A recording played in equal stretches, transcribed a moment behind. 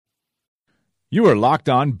You are Locked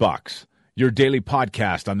On Bucks, your daily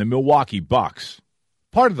podcast on the Milwaukee Bucks.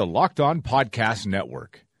 Part of the Locked On Podcast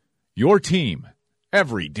Network. Your team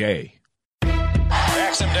every day.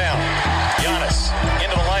 Backs him down. Giannis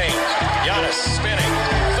into the lane. Giannis spinning.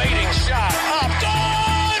 Fading shot. Up.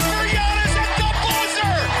 Good for Giannis at the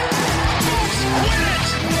buzzer. Bucks win it.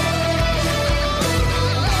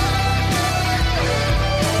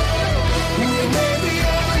 We may be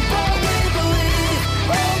young, but we believe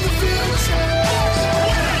on the future.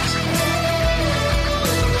 Bucks win it.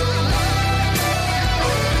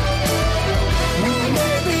 We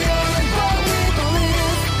may be young, but we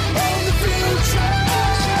believe on the future.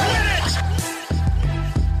 Bucks win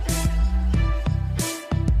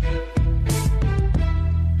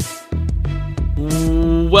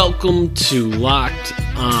it. Welcome to Locked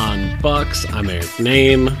On Bucks. I'm Eric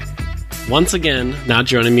Name. Once again, not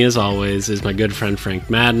joining me as always is my good friend Frank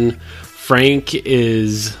Madden. Frank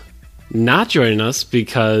is not joining us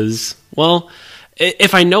because, well,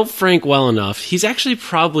 if I know Frank well enough, he's actually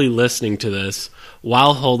probably listening to this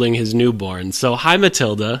while holding his newborn. So, hi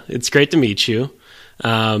Matilda, it's great to meet you.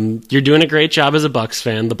 You're doing a great job as a Bucks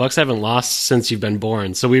fan. The Bucks haven't lost since you've been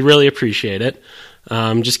born, so we really appreciate it.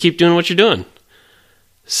 Just keep doing what you're doing.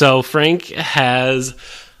 So Frank has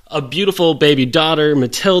a beautiful baby daughter,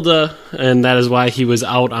 Matilda, and that is why he was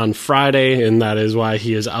out on Friday, and that is why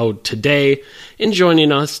he is out today. And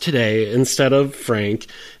joining us today, instead of Frank,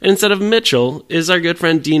 and instead of Mitchell, is our good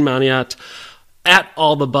friend Dean Maniat at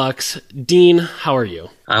All the Bucks. Dean, how are you?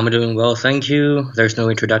 I'm doing well, thank you. There's no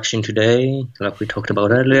introduction today, like we talked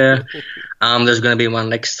about earlier. There's going to be one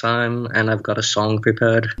next time, and I've got a song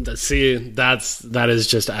prepared. See, that is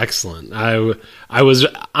just excellent. I was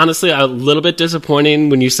honestly a little bit disappointing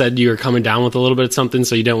when you said you were coming down with a little bit of something,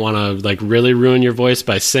 so you didn't want to like really ruin your voice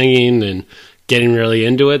by singing and getting really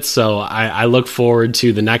into it. So I look forward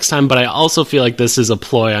to the next time, but I also feel like this is a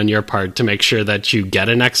ploy on your part to make sure that you get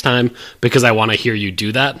it next time because I want to hear you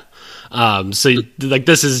do that. This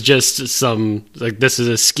is just this is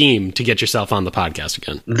a scheme to get yourself on the podcast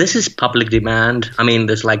again. This is public demand. I mean,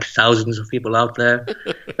 there's like thousands of people out there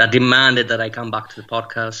that demanded that I come back to the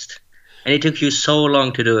podcast. And it took you so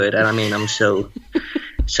long to do it. And I mean, I'm so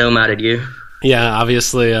mad at you. Yeah,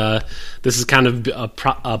 obviously, this is kind of a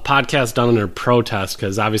podcast done under protest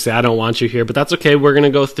because obviously I don't want you here, but that's okay. We're going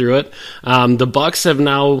to go through it. The Bucks have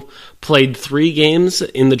now played 3 games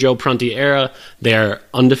in the Joe Prunty era. They are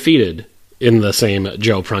undefeated in the same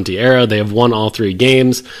Joe Prunty era. They have won all 3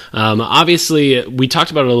 games. Obviously, we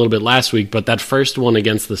talked about it a little bit last week, but that first one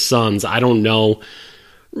against the Suns, I don't know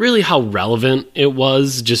really how relevant it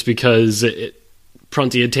was just because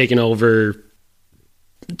Prunty had taken over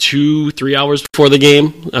 2-3 hours before the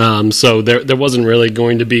game, so there wasn't really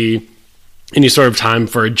going to be any sort of time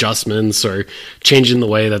for adjustments or changing the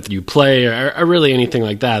way that you play or really anything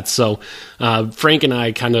like that. So Frank and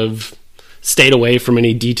I kind of stayed away from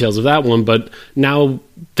any details of that one, but now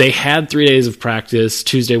they had 3 days of practice,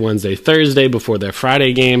 Tuesday, Wednesday, Thursday before their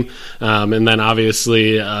Friday game, and then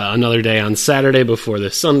obviously another day on Saturday before the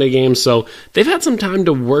Sunday game. So they've had some time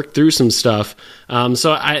to work through some stuff.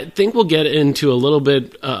 So I think we'll get into a little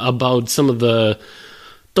bit about some of the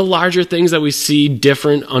larger things that we see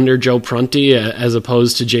different under Joe Prunty as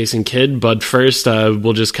opposed to Jason Kidd. But first,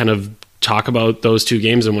 we'll just kind of talk about those 2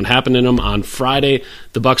 games and what happened in them. On Friday,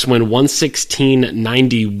 the Bucks win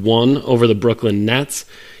 116-91 over the Brooklyn Nets.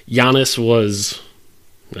 Giannis was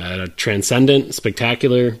transcendent,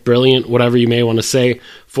 spectacular, brilliant, whatever you may want to say.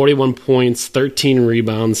 41 points, 13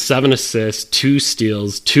 rebounds, 7 assists, 2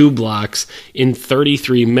 steals, 2 blocks in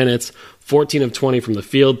 33 minutes. 14 of 20 from the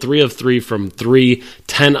field, 3 of 3 from 3,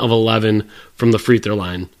 10 of 11 from the free throw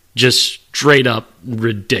line. Just straight up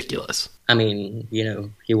ridiculous. I mean,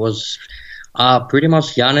 he was pretty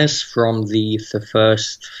much Giannis from the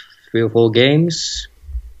first 3 or 4 games,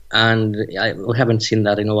 and we haven't seen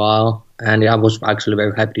that in a while, and I was actually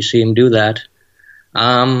very happy to see him do that.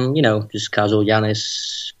 Just casual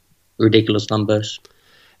Giannis, ridiculous numbers.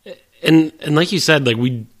 And like you said,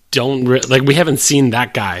 we haven't seen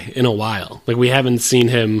that guy in a while. We haven't seen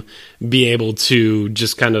him be able to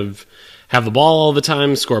just kind of have the ball all the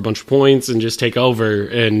time, score a bunch of points, and just take over.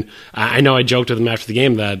 And I know I joked with him after the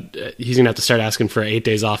game that he's going to have to start asking for 8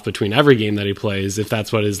 days off between every game that he plays if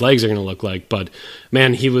that's what his legs are going to look like. But,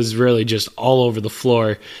 man, he was really just all over the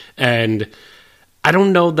floor. And I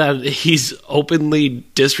don't know that he's openly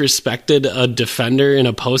disrespected a defender in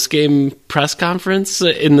a post-game press conference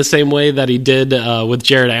in the same way that he did with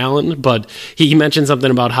Jared Allen, but he mentioned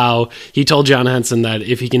something about how he told John Henson that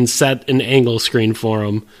if he can set an angle screen for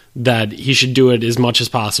him, that he should do it as much as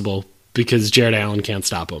possible because Jared Allen can't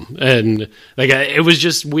stop him. And it was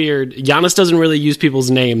just weird. Giannis doesn't really use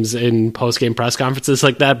people's names in post-game press conferences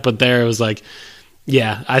like that, but there it was like,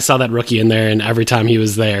 yeah, I saw that rookie in there, and every time he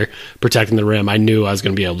was there protecting the rim, I knew I was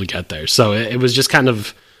going to be able to get there. So it was just kind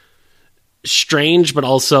of strange, but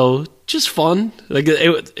also just fun.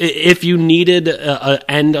 If you needed an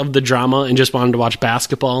end of the drama and just wanted to watch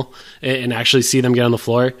basketball and actually see them get on the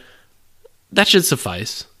floor, that should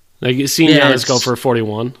suffice. Seeing Giannis go for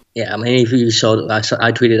 41. Yeah, I mean, if you saw,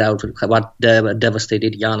 I tweeted out what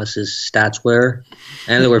devastated Giannis's stats were,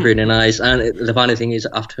 and they were pretty nice. And the funny thing is,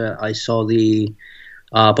 after I saw the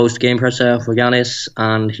post-game presser for Giannis,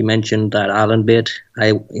 and he mentioned that Allen bit,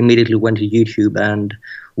 I immediately went to YouTube and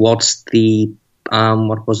watched the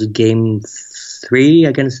Game 3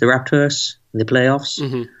 against the Raptors in the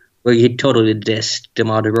playoffs, where he totally dissed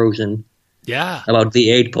DeMar DeRozan. Yeah. About the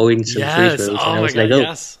 8 points and free throws. Oh my God,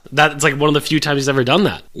 yes. That's like one of the few times he's ever done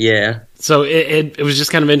that. Yeah. So it was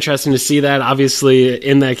just kind of interesting to see that. Obviously,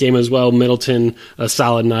 in that game as well, Middleton, a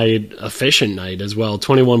solid night, efficient night as well.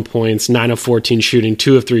 21 points, 9 of 14 shooting,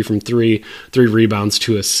 2 of 3 from 3, 3 rebounds,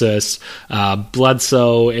 2 assists.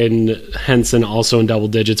 Bledsoe and Henson also in double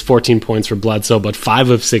digits, 14 points for Bledsoe, but 5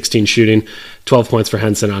 of 16 shooting, 12 points for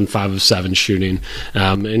Henson on 5 of 7 shooting.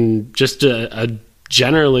 And just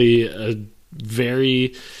generally a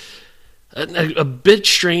very a bit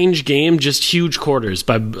strange game, just huge quarters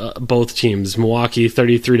by both teams. Milwaukee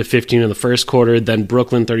 33-15 in the first quarter, then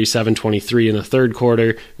Brooklyn 37-23 in the third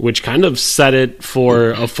quarter, which kind of set it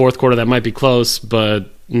for a fourth quarter that might be close, but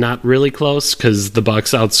not really close because the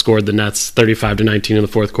Bucks outscored the Nets 35-19 in the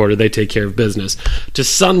fourth quarter. They take care of business. To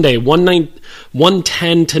Sunday,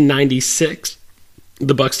 110-96.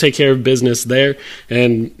 The Bucks take care of business there,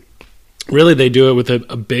 and really, they do it with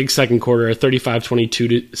a big second quarter, a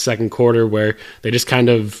 35-22 second quarter, where they just kind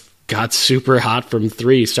of got super hot from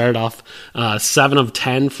three. Started off 7 of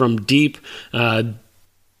 10 from deep. The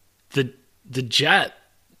Jet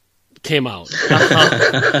came out.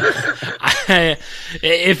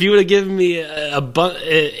 If you would have given me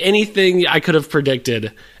anything I could have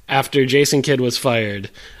predicted after Jason Kidd was fired,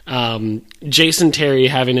 Jason Terry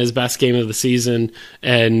having his best game of the season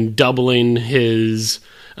and doubling his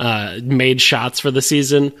made shots for the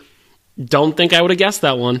season, don't think I would have guessed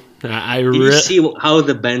that one. Did you see how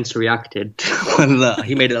the bench reacted when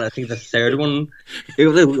he made it? I think the third one, they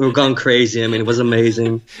were going crazy. I mean, it was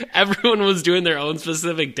amazing. Everyone was doing their own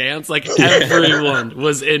specific dance. Like everyone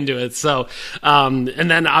was into it. So, and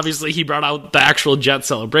then obviously he brought out the actual Jet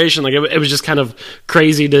celebration. Like it was just kind of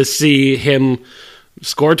crazy to see him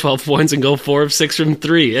score 12 points and go 4 of 6 from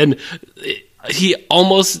 3, and he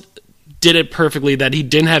almost did it perfectly that he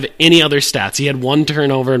didn't have any other stats. He had 1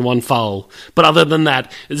 turnover and 1 foul. But other than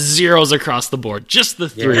that, zeros across the board. Just the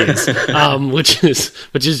threes, which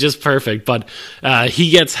is just perfect. But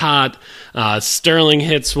he gets hot. Sterling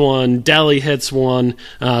hits 1. Delly hits 1.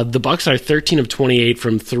 The Bucks are 13 of 28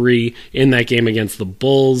 from 3 in that game against the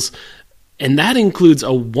Bulls. And that includes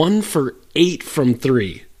a 1 for 8 from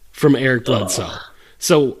 3 from Eric Bledsoe.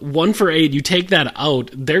 So 1 for 8, you take that out,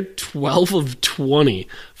 they're 12 of 20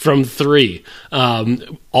 from 3,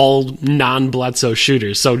 all non-Bledsoe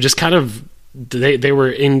shooters. So just kind of, they were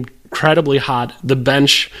incredibly hot. The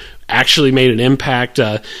bench actually made an impact.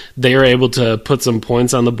 They were able to put some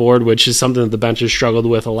points on the board, which is something that the bench has struggled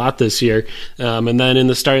with a lot this year. And then in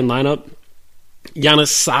the starting lineup, Giannis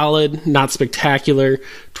solid, not spectacular,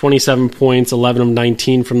 27 points, 11 of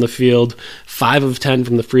 19 from the field, 5 of 10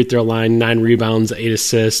 from the free throw line, 9 rebounds, 8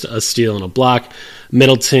 assists, a steal, and a block.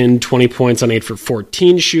 Middleton, 20 points on 8 for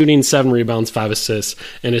 14 shooting, 7 rebounds, 5 assists,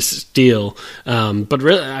 and a steal. But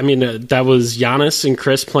really, I mean, that was Giannis and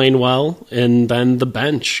Chris playing well, and then the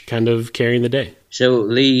bench kind of carrying the day. So,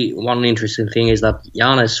 Lee, one interesting thing is that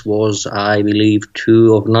Giannis was, I believe,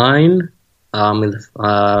 2 of 9. With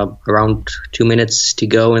around 2 minutes to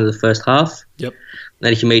go in the first half. Yep.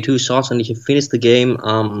 Then he made 2 shots and he finished the game,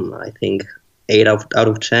 I think, 8 out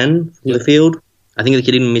of 10 from the field. I think that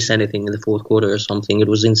he didn't miss anything in the fourth quarter or something. It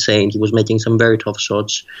was insane. He was making some very tough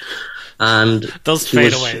shots. And those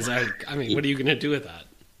fadeaways, I mean, what are you going to do with that?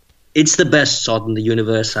 It's the best shot in the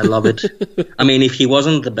universe. I love it. I mean, if he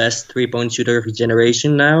wasn't the best 3-point shooter of his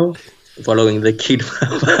generation now, following the Kidd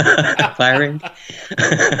firing,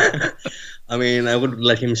 I mean, I would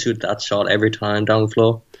let him shoot that shot every time down the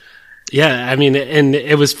floor. Yeah, I mean, and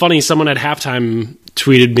it was funny. Someone at halftime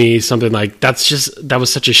tweeted me something like, that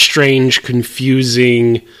was such a strange,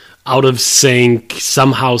 confusing out of sync,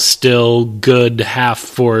 somehow still good half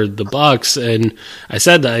for the Bucks. And I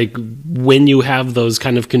said, like, when you have those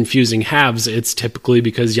kind of confusing halves, it's typically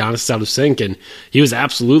because Giannis is out of sync, and he was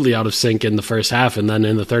absolutely out of sync in the first half. And then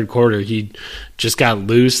in the third quarter, he just got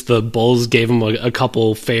loose. The Bulls gave him a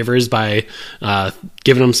couple favors by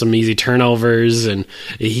giving him some easy turnovers, and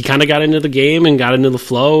he kind of got into the game and got into the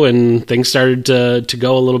flow, and things started to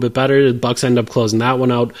go a little bit better. The Bucks ended up closing that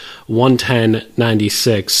one out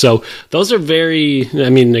 110-96. So those are very,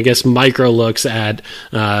 I guess, micro looks at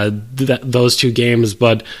those two games.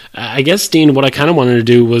 But I guess, Dean, what I kind of wanted to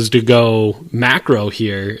do was to go macro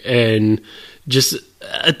here and just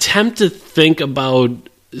attempt to think about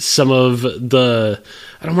some of the,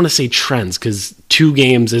 I don't want to say trends, because 2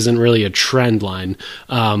 games isn't really a trend line,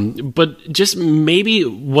 but just maybe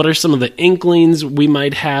what are some of the inklings we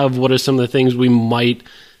might have? What are some of the things we might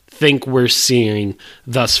think we're seeing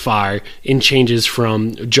thus far in changes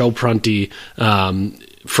from Joe Prunty,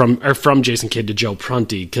 from Jason Kidd to Joe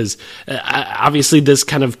Prunty? Because obviously this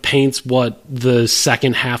kind of paints what the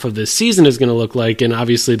second half of this season is going to look like, and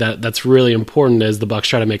obviously that's really important as the Bucks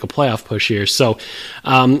try to make a playoff push here. So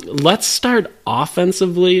let's start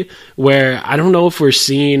offensively, where I don't know if we're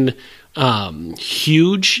seeing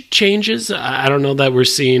huge changes. I don't know that we're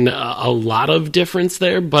seeing a lot of difference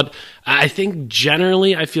there, but I think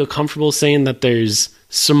generally I feel comfortable saying that there's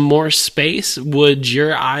some more space. Would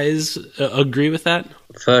your eyes agree with that?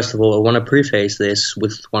 First of all, I want to preface this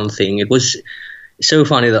with one thing. It was so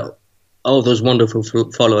funny that all those wonderful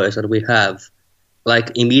followers that we have,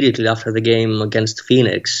 like immediately after the game against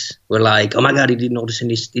Phoenix, were like, "Oh my God, he didn't notice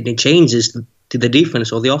any changes to the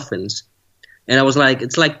defense or the offense." And I was like,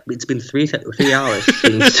 it's been 3 hours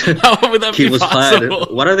since How would that he be was possible?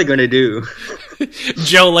 fired. What are they going to do?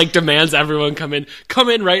 Joe demands everyone come in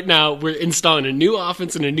right now. We're installing a new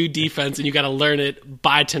offense and a new defense, and you got to learn it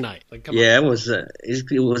by tonight. Come on. It was a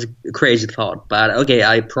crazy thought, but okay,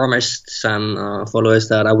 I promised some followers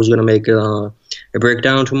that I was going to make a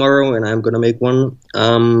breakdown tomorrow, and I'm going to make one.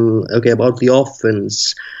 About the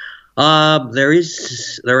offense,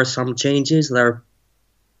 there are some changes that are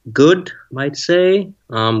good, I might say.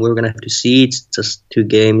 We're going to have to see. It's just 2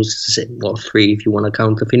 games, well, 3 if you want to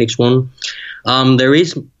count the Phoenix one. There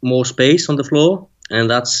is more space on the floor, and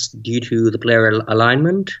that's due to the player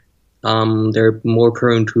alignment. They're more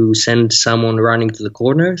prone to send someone running to the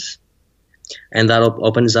corners, and that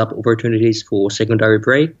opens up opportunities for secondary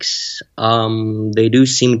breaks. They do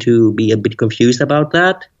seem to be a bit confused about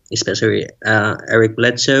that, especially Eric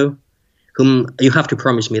Bledsoe, whom you have to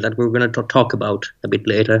promise me that we're going to talk about a bit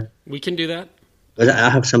later. We can do that. But I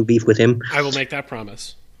have some beef with him. I will make that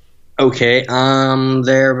promise. Okay.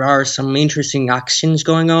 There are some interesting actions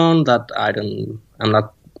going on that I don't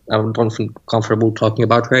feel comfortable talking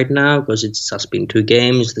about right now because it's just been 2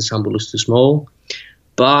 games. The sample is too small.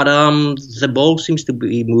 But the ball seems to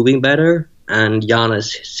be moving better, and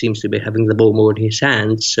Giannis seems to be having the ball more in his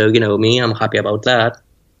hands. So, me, I'm happy about that.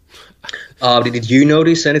 Did you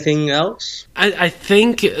notice anything else? I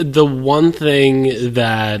think the one thing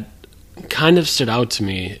that kind of stood out to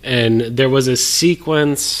me, and there was a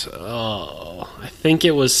sequence, I think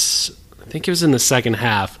it was in the second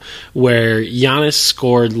half, where Giannis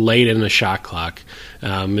scored late in the shot clock.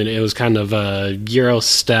 And it was kind of a Euro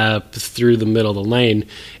step through the middle of the lane.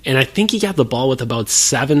 And I think he got the ball with about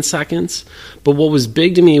 7 seconds. But what was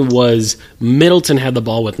big to me was Middleton had the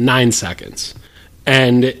ball with 9 seconds.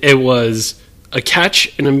 And it was a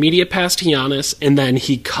catch, an immediate pass to Giannis, and then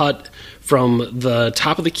he cut from the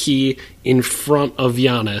top of the key in front of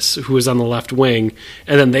Giannis, who was on the left wing,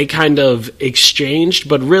 and then they kind of exchanged,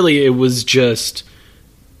 but really it was just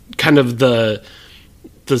kind of the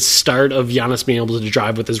start of Giannis being able to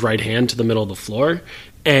drive with his right hand to the middle of the floor.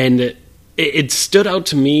 And it stood out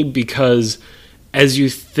to me because as you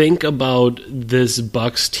think about this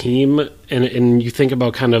Bucks team and you think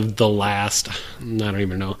about kind of the last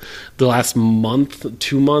month,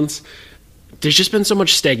 2 months, there's just been so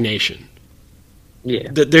much stagnation. Yeah.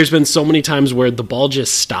 There's been so many times where the ball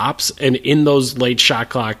just stops, and in those late shot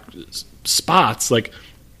clock spots,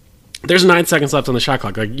 there's 9 seconds left on the shot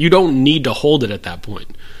clock. You don't need to hold it at that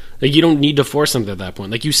point. You don't need to force something at that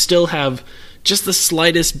point. You still have just the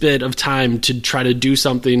slightest bit of time to try to do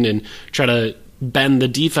something and try to bend the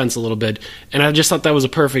defense a little bit. And I just thought that was a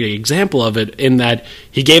perfect example of it, in that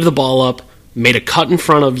he gave the ball up, made a cut in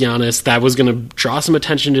front of Giannis that was going to draw some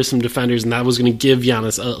attention to some defenders, and that was going to give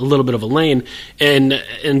Giannis a little bit of a lane.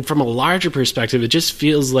 And from a larger perspective, it just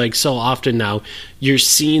feels like so often now you're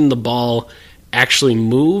seeing the ball actually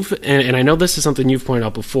move. And I know this is something you've pointed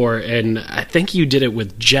out before, and I think you did it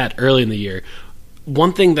with Jet early in the year.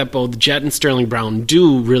 one thing that both Jet and Sterling Brown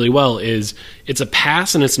do really well is it's a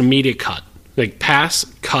pass and it's an immediate cut. Like pass,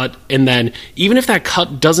 cut, and then even if that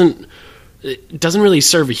cut doesn't really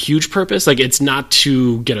serve a huge purpose, like it's not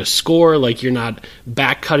to get a score, like you're not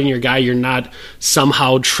back cutting your guy, you're not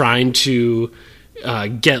somehow trying to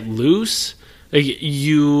get loose, like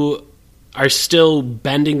you are still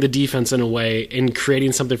bending the defense in a way and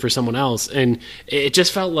creating something for someone else. And it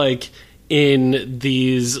just felt like in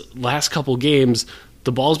these last couple games,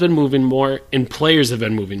 the ball's been moving more and players have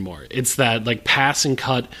been moving more. It's that like pass and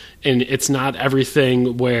cut, and it's not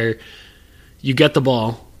everything where you get the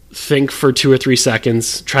ball, think for 2 or 3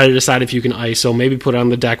 seconds, try to decide if you can ISO, maybe put it on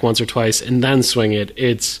the deck once or twice, and then swing it.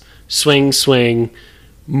 It's swing, swing,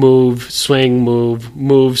 move, swing,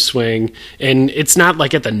 move, swing. And it's not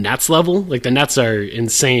like at the Nets level. Like the Nets are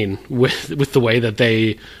insane with the way that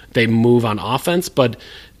they move on offense, but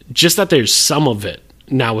just that there's some of it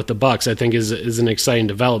now with the Bucks, I think is an exciting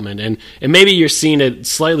development. And maybe you're seeing it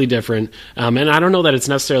slightly different. And I don't know that it's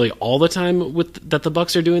necessarily all the time that the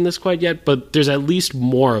Bucks are doing this quite yet, but there's at least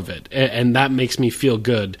more of it. And that makes me feel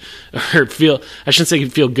good, or I shouldn't say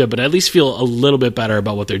feel good, but at least feel a little bit better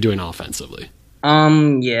about what they're doing offensively.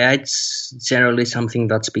 Yeah, it's generally something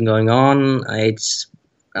that's been going on. It's,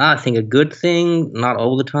 I think, a good thing, not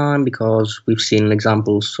all the time, because we've seen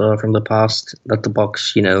examples from the past that the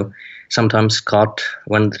Bucks, sometimes cut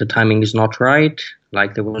when the timing is not right.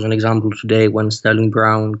 Like there was an example today when Sterling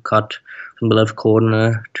Brown cut from the left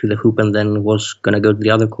corner to the hoop and then was going to go to the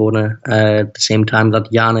other corner at the same time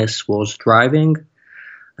that Giannis was driving.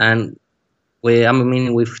 And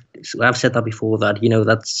I've said that before, that,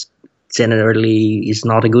 that's generally is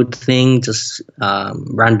not a good thing, just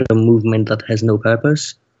random movement that has no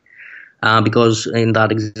purpose. Because in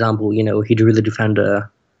that example, he drew the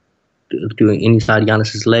defender doing inside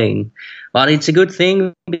Giannis's lane. But it's a good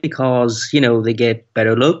thing because, they get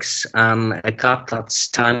better looks, a cut that's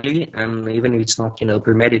timely, and even if it's not,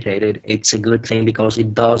 premeditated, it's a good thing because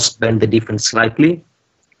it does bend the defense slightly.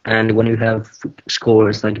 And when you have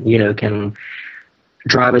scorers that, can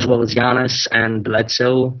drive as well as Giannis and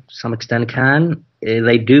Bledsoe, to some extent can,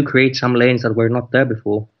 they do create some lanes that were not there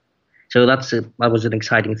before. So that was an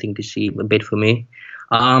exciting thing to see a bit for me.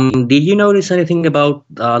 Did you notice anything about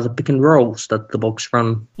the pick and rolls that the Bucks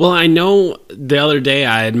run? Well, I know the other day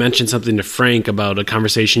I had mentioned something to Frank about a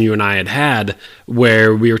conversation you and I had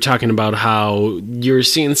where we were talking about how you're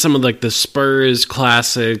seeing some of like the Spurs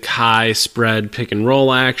classic high spread pick and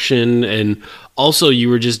roll action, and also you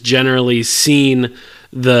were just generally seeing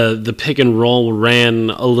the pick and roll ran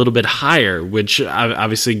a little bit higher, which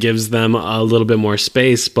obviously gives them a little bit more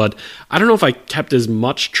space. But I don't know if I kept as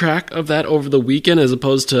much track of that over the weekend as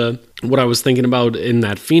opposed to what I was thinking about in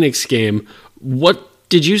that Phoenix game. What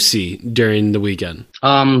did you see during the weekend?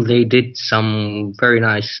 They did some very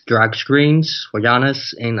nice drag screens for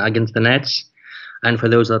Giannis against the Nets. And for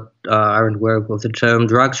those that aren't aware of the term,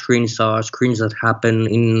 drag screens are screens that happen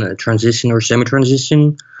in transition or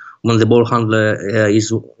semi-transition, when the ball handler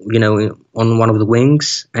is, on one of the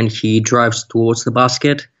wings and he drives towards the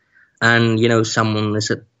basket, and, someone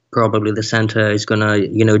is probably the center is going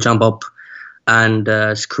to, jump up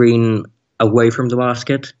and screen away from the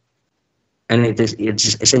basket. And it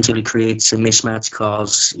essentially creates a mismatch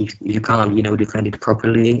because you can't, defend it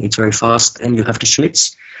properly. It's very fast and you have to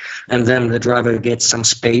switch. And then the driver gets some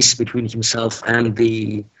space between himself and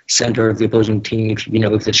the center of the opposing team,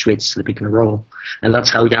 if they switch the pick and roll. And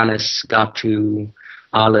that's how Giannis got to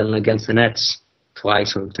Allen against the Nets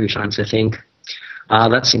twice or 3 times, I think.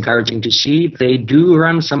 That's encouraging to see. They do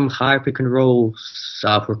run some high pick and rolls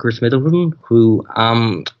for Chris Middleton, who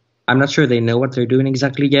I'm not sure they know what they're doing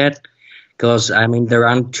exactly yet. Because, they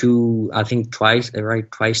ran twice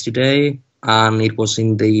today, and it was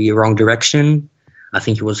in the wrong direction. I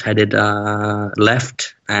think he was headed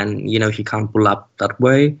left, and, he can't pull up that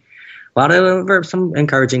way. But there were some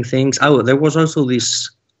encouraging things. Oh, there was also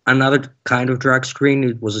another kind of drag screen.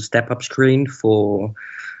 It was a step-up screen for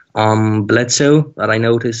Bledsoe that I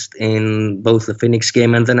noticed in both the Phoenix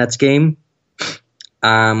game and the Nets game,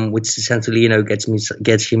 which essentially,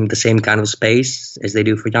 gets him the same kind of space as they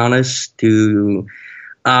do for Giannis to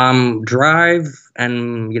drive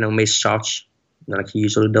and, miss shots like he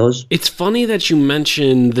usually does. It's funny that you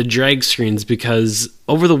mentioned the drag screens, because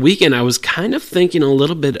over the weekend I was kind of thinking a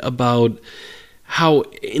little bit about how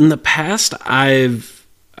in the past I've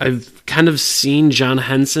kind of seen John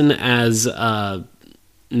Henson as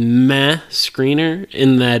meh screener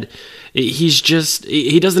in that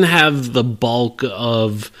he doesn't have the bulk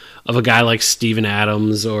of a guy like Steven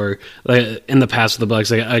Adams or in the past with the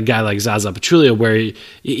Bucks, like a guy like Zaza Pachulia, where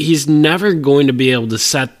he's never going to be able to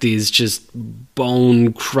set these just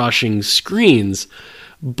bone crushing screens.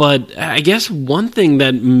 But I guess one thing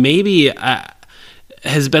that maybe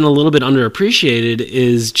has been a little bit underappreciated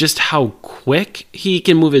is just how quick he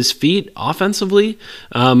can move his feet offensively,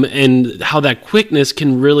 and how that quickness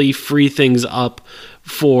can really free things up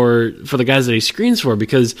for the guys that he screens for.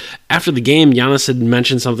 Because after the game, Giannis had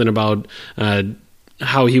mentioned something about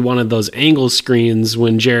how he wanted those angle screens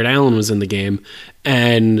when Jared Allen was in the game,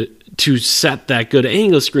 and to set that good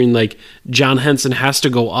angle screen, like John Henson has to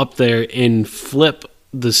go up there and flip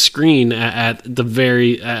the screen at the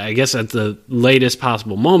very, I guess, at the latest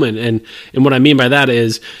possible moment. And what I mean by that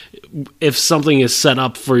is, if something is set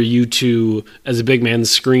up for you to, as a big man,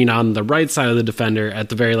 screen on the right side of the defender, at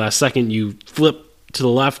the very last second, you flip to the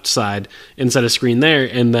left side and set a screen there,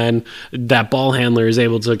 and then that ball handler is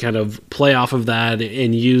able to kind of play off of that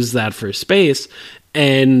and use that for space.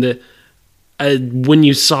 And when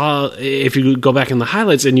you saw, if you go back in the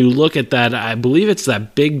highlights and you look at that, I believe it's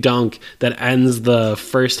that big dunk that ends the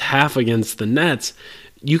first half against the Nets,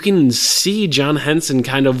 you can see John Henson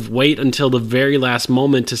kind of wait until the very last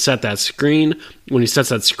moment to set that screen. When he sets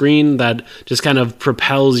that screen, that just kind of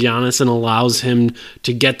propels Giannis and allows him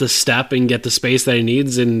to get the step and get the space that he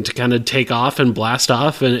needs and to kind of take off and blast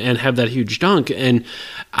off and have that huge dunk. And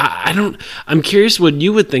I'm curious what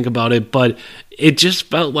you would think about it, but it just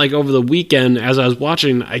felt like over the weekend, as I was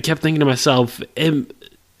watching, I kept thinking to myself, am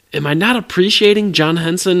I not appreciating John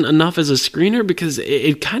Henson enough as a screener? Because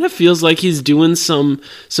it kind of feels like he's doing some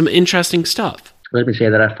interesting stuff. Let me say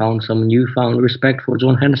that I found some newfound respect for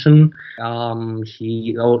John Henson.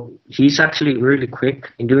 He's actually really quick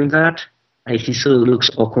in doing that. And he still looks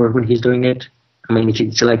awkward when he's doing it. I mean,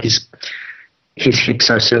 it's like his hips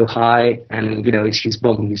are so high, and his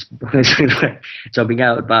bum he's jumping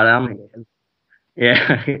out. But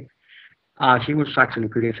yeah, he was actually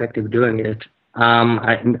pretty effective doing it.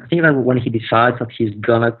 I think that when he decides that he's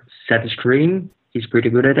gonna set a screen, he's pretty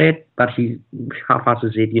good at it, but he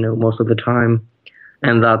half-asses it, most of the time,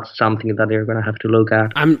 and that's something that they're gonna have to look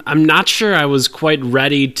at. I'm not sure I was quite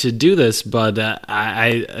ready to do this, but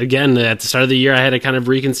I again, at the start of the year, I had to kind of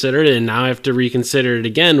reconsider it, and now I have to reconsider it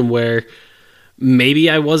again, where maybe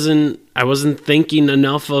I wasn't thinking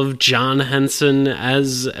enough of John Henson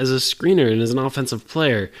as a screener and as an offensive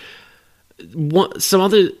player.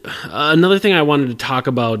 Another thing I wanted to talk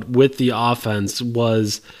about with the offense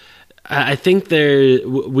was, I think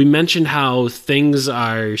we mentioned how things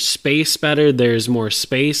are spaced better. There's more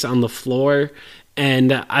space on the floor,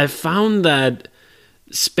 and I found that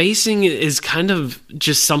spacing is kind of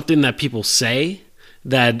just something that people say,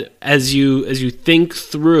 that as you think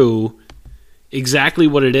through exactly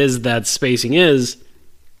what it is that spacing is,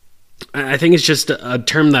 I think it's just a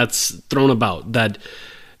term that's thrown about, that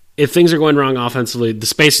if things are going wrong offensively, the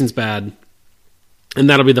spacing's bad, and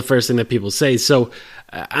that'll be the first thing that people say. So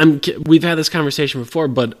we've had this conversation before,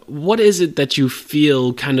 but what is it that you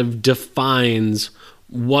feel kind of defines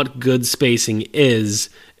what good spacing is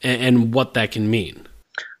and what that can mean?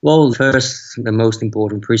 Well, first, the most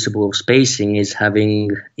important principle of spacing is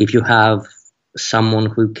if you have someone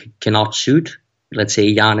who cannot shoot, let's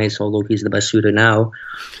say Giannis, although he's the best shooter now,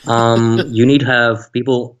 you need to have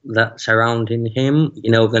people that surrounding him,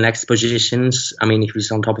 the next positions. I mean, if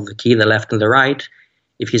he's on top of the key, the left and the right.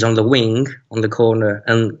 If he's on the wing, on the corner,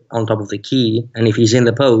 and on top of the key. And if he's in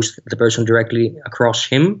the post, the person directly across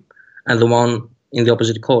him and the one in the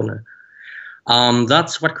opposite corner.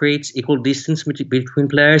 That's what creates equal distance between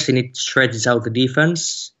players, and it stretches out the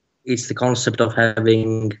defense. It's the concept of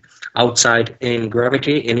having outside-in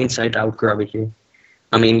gravity and inside-out gravity.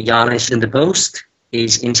 I mean, Giannis in the post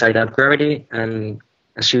is inside-out gravity, and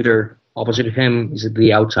a shooter opposite him is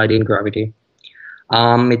the outside-in gravity.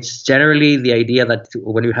 It's generally the idea that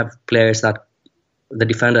when you have players that the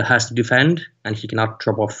defender has to defend and he cannot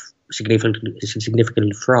drop off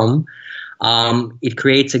significantly from, it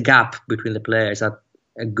creates a gap between the players that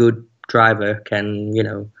a good driver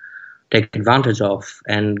can, take advantage of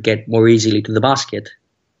and get more easily to the basket.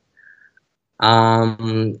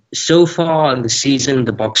 So far in the season,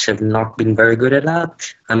 the Bucks have not been very good at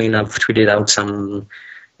that. I mean, I've tweeted out some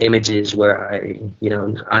images where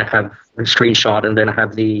I have a screenshot, and then I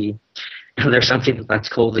have there's something that's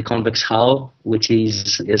called the convex hull, which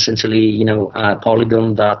is essentially, a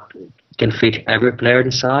polygon that can fit every player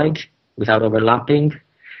inside without overlapping.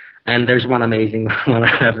 And there's one amazing one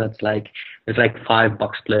I have that's there's 5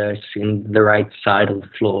 Bucks players in the right side of the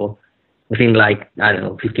floor, within like, I don't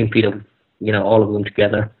know, 15 feet of, all of them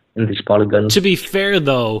together in this polygon. To be fair,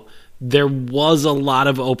 though, there was a lot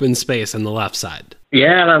of open space on the left side.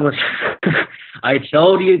 Yeah, that was... I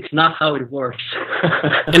told you it's not how it works.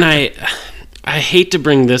 And I hate to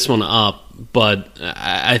bring this one up, but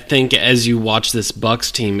I think as you watch this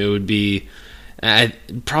Bucks team, it would be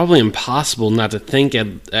probably impossible not to think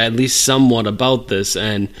at least somewhat about this.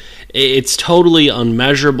 And it's totally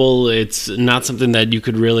unmeasurable. It's not something that you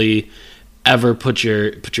could really ever put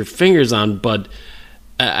your fingers on. But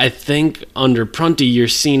I think under Prunty, you're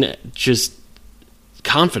seeing just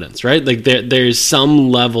confidence, right? Like there's some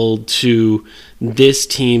level to this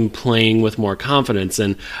team playing with more confidence.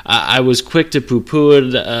 And I was quick to poo-poo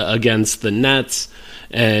it against the Nets,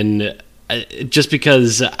 and just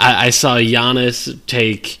because I saw Giannis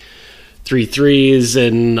take 3 threes,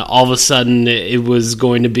 and all of a sudden it was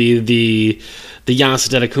going to be the Giannis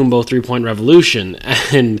Antetokounmpo 3-point revolution,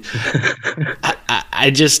 and I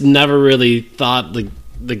just never really thought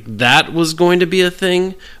like that was going to be a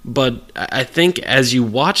thing. But I think as you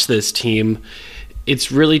watch this team,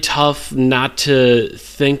 it's really tough not to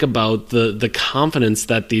think about the confidence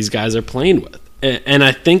that these guys are playing with. And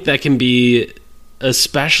I think that can be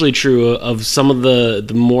especially true of some of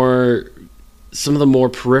the more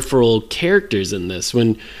peripheral characters in this.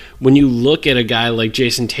 When you look at a guy like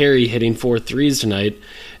Jason Terry hitting 4 threes tonight,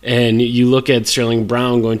 and you look at Sterling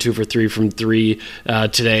Brown going 2 for 3 from 3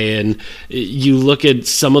 today, and you look at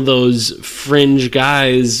some of those fringe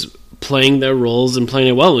guys playing their roles and playing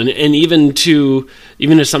it well, and even to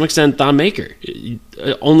some extent Thon Maker,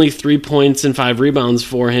 only 3 points and 5 rebounds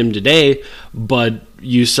for him today, but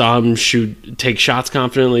you saw him take shots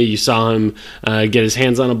confidently. You saw him get his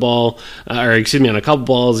hands on a ball, on a couple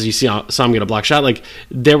balls. You saw him get a block shot. Like,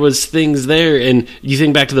 there was things there. And you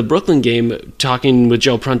think back to the Brooklyn game, talking with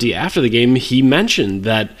Joe Prunty after the game, he mentioned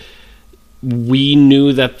that we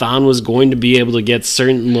knew that Thon was going to be able to get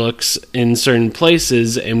certain looks in certain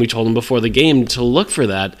places, and we told him before the game to look for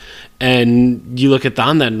that. And you look at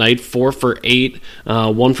Thon that night, 4 for 8,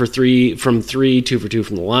 1 for 3 from 3, 2 for 2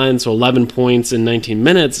 from the line, so 11 points in 19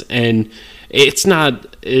 minutes. And it's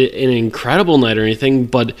not an incredible night or anything,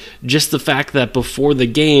 but just the fact that before the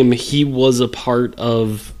game, he was a part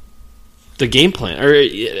of the game plan. Or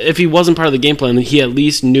if he wasn't part of the game plan, he at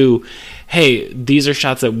least knew, hey, these are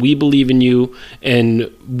shots that we believe in you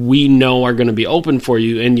and we know are going to be open for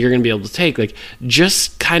you and you're going to be able to take. Like,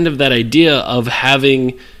 just kind of that idea of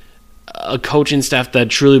having a coaching staff that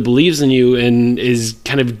truly believes in you and is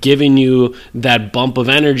kind of giving you that bump of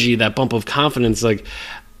energy, that bump of confidence. Like,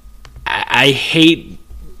 I hate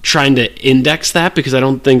trying to index that because I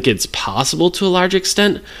don't think it's possible to a large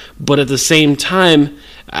extent, but at the same time,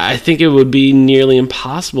 I think it would be nearly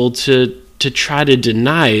impossible to try to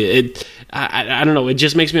deny it. I don't know. It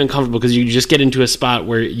just makes me uncomfortable because you just get into a spot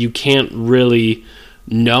where you can't really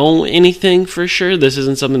know anything for sure. This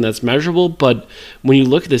isn't something that's measurable, but when you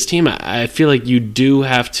look at this team, I feel like you do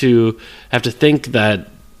have to think that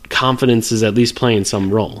confidence is at least playing some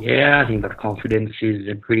role. Yeah, I think that confidence is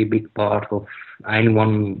a pretty big part of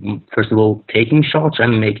anyone, first of all, taking shots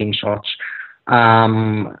and making shots.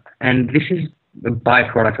 And this is a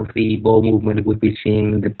byproduct of the ball movement we've been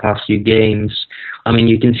seeing in the past few games. I mean,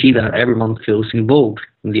 you can see that everyone feels involved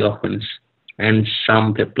in the offense, and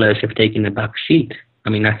some players have taken a back seat. I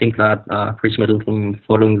mean, I think that Chris Middleton,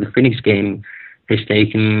 following the Phoenix game, has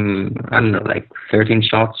taken, 13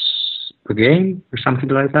 shots per game or something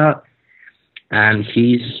like that. And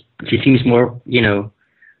he seems more,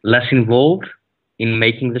 less involved in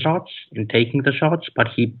making the shots, in taking the shots, but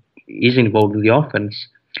he is involved in the offense.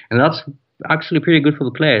 And that's actually pretty good for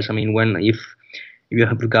the players. I mean, if you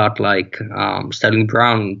have got Sterling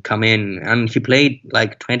Brown come in, and he played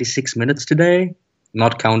 26 minutes today,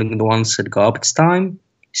 not counting the ones at garbage time.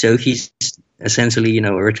 So he's essentially, a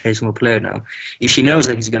rotational player now. If he knows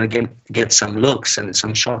that he's going to get some looks and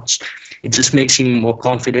some shots, it just makes him more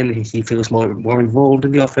confident. He feels more involved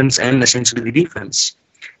in the offense and essentially the defense.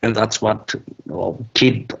 And that's what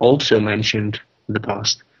Kidd also mentioned in the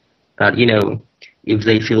past, that, if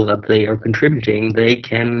they feel that they are contributing, they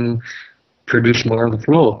can produce more on the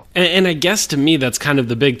floor. And I guess to me, that's kind of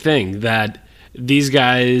the big thing, that these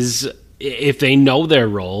guys, if they know their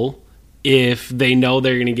role, if they know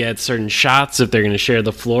they're going to get certain shots, if they're going to share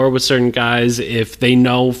the floor with certain guys, if they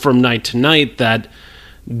know from night to night that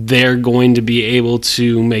they're going to be able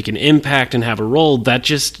to make an impact and have a role,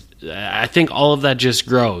 I think all of that just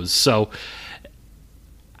grows. So,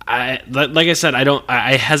 like I said,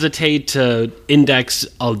 I hesitate to index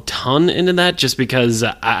a ton into that just because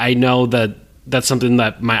I know that that's something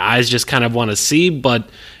that my eyes just kind of want to see, but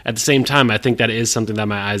at the same time, I think that is something that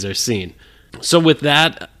my eyes are seeing. So with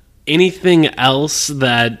that, anything else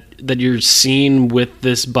that you're seeing with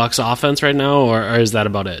this Bucks offense right now, or is that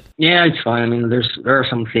about it? Yeah, it's fine. I mean, there are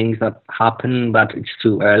some things that happen, but it's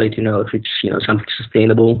too early to know if it's something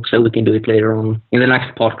sustainable. So we can do it later on in the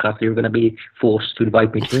next podcast. You're going to be forced to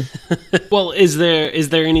invite me to. Well, is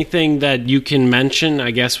there anything that you can mention,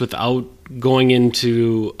 I guess, without going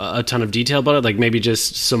into a ton of detail about it? Like maybe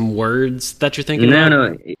just some words that you're thinking about?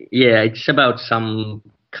 No. Yeah, it's about some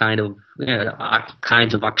kinds of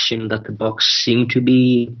action that the Bucks seem to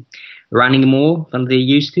be running more than they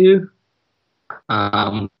used to.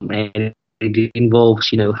 And it involves,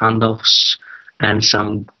 handoffs and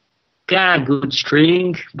some good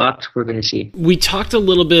string, but we're going to see. We talked a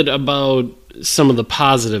little bit about some of the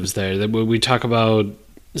positives there. That we talk about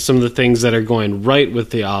some of the things that are going right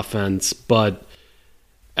with the offense, but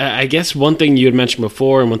I guess one thing you had mentioned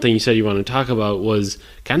before and one thing you said you wanted to talk about was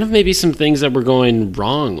kind of maybe some things that were going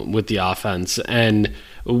wrong with the offense. And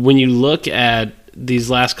when you look at these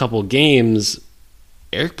last couple games,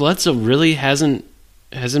 Eric Bledsoe really hasn't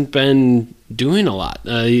been doing a lot.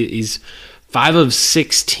 He's 5 of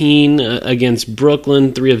 16 against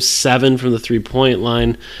Brooklyn, 3 of 7 from the 3-point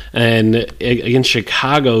line, and against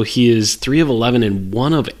Chicago, he is 3 of 11 and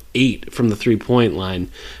 1 of 8 from the 3-point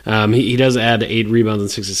line. He does add 8 rebounds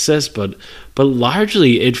and 6 assists, but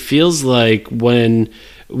largely it feels like when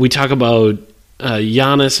we talk about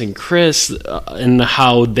Giannis and Chris and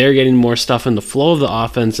how they're getting more stuff in the flow of the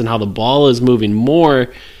offense and how the ball is moving more,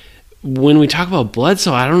 when we talk about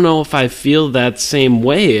Bledsoe, I don't know if I feel that same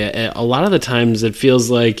way. A lot of the times it feels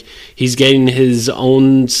like he's getting his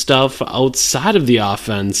own stuff outside of the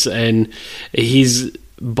offense, and he's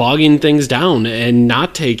bogging things down and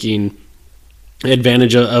not taking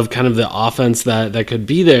advantage of kind of the offense that could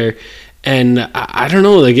be there. And I don't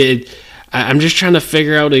know, I'm just trying to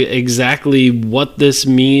figure out exactly what this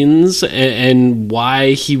means and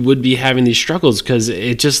why he would be having these struggles, because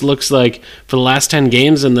it just looks like for the last 10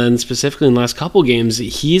 games and then specifically in the last couple games,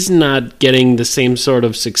 he's not getting the same sort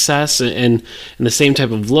of success and the same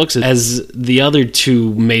type of looks as the other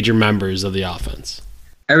two major members of the offense.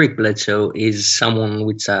 Eric Bledsoe is someone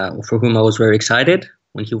for whom I was very excited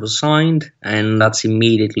when he was signed, and that's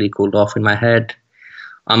immediately cooled off in my head.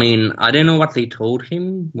 I mean, I don't know what they told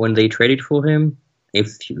him when they traded for him.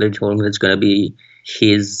 If they told him it's going to be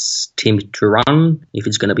his team to run, if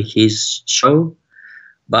it's going to be his show.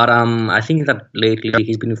 But I think that lately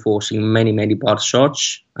he's been forcing many, many bad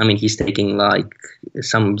shots. I mean, he's taking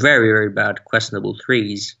some very, very bad questionable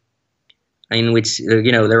threes, in which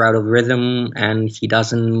they're out of rhythm and he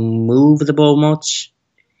doesn't move the ball much.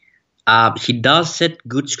 He does set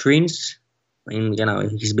good screens. I mean,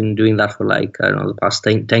 he's been doing that for the past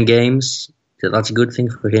 10 games. So that's a good thing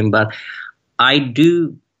for him. But I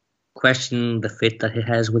do question the fit that he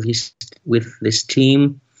has with this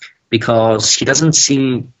team, because he doesn't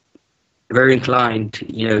seem very inclined,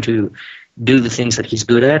 to do the things that he's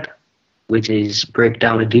good at, which is break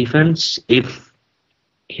down the defense. If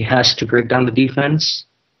he has to break down the defense,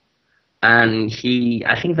 and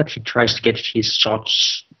I think that he tries to get his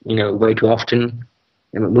shots, way too often,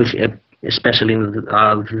 especially in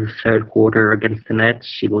the third quarter against the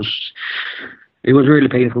Nets. It was really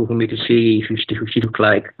painful for me to see. He took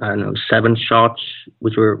 7 shots,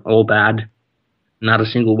 which were all bad. Not a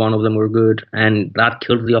single one of them were good, and that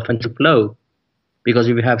killed the offensive flow. Because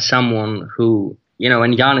if you have someone who,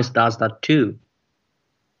 and Giannis does that too.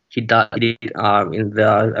 He did in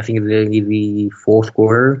the fourth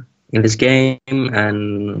quarter in this game,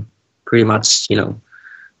 and pretty much,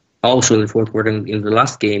 also in the fourth quarter in the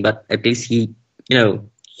last game. But at least he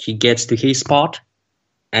gets to his spot,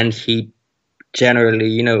 and he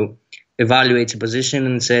generally, evaluates a position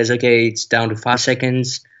and says, okay, it's down to 5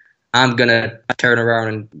 seconds. I'm going to turn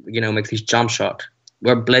around and, make this jump shot.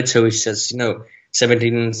 Where Bledsoe is just,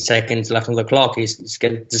 17 seconds left on the clock. He's just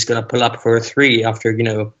going to pull up for a 3 after,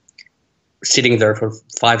 sitting there for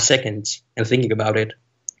 5 seconds and thinking about it,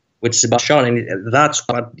 which is about shot. And that's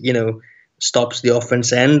what, stops the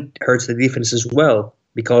offense and hurts the defense as well.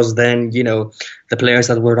 Because then, the players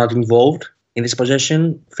that were not involved in this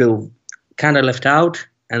possession feel kind of left out,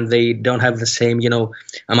 and they don't have the same,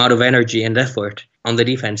 amount of energy and effort on the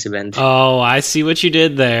defensive end. Oh, I see what you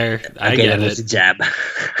did there. I get it. It's a jab.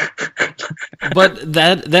 But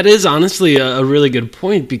that is honestly a really good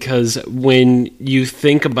point, because when you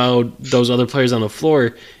think about those other players on the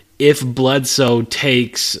floor, if Bledsoe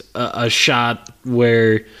takes a shot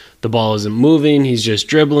where the ball isn't moving, he's just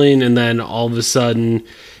dribbling, and then all of a sudden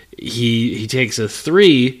he takes a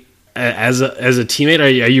 3, as a teammate, are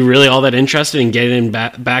you really all that interested in getting him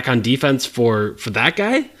back on defense for that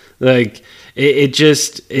guy? Like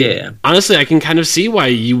honestly, I can kind of see why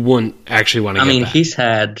you wouldn't actually want to. I mean, back. He's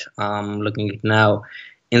had looking at it now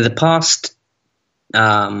in the past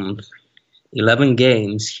 11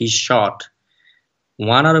 games, he's shot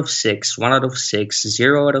 1 out of 6, 1 out of 6,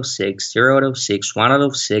 0 out of 6, 0 out of 6, 1 out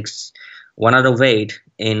of 6, 1 out of 8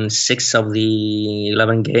 in 6 of the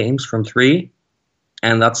 11 games from 3.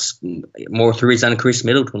 And that's more threes than Chris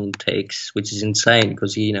Middleton takes, which is insane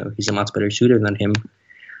because he's a much better shooter than him.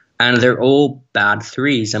 And they're all bad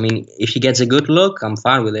threes. I mean, if he gets a good look, I'm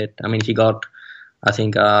fine with it. I mean, he got, I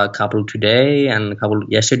think, a couple today and a couple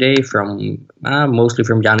yesterday from mostly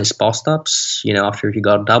from Giannis post-ups, after he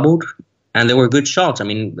got doubled. And they were good shots. I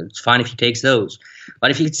mean, it's fine if he takes those.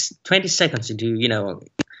 But if it's 20 seconds into,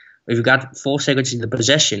 if you got 4 seconds in the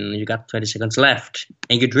possession and you got 20 seconds left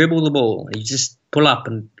and you dribble the ball and you just pull up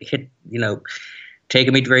and hit, take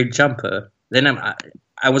a mid-range jumper, then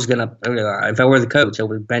I was going to, if I were the coach, I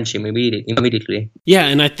would bench him immediately. Yeah,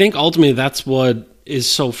 and I think ultimately that's what is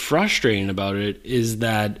so frustrating about it is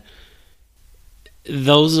that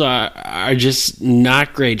those are just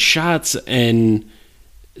not great shots, and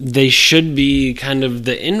they should be kind of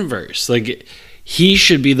the inverse. Like, he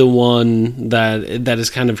should be the one that is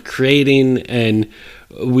kind of creating, and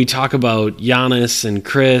we talk about Giannis and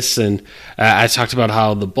Chris, and I talked about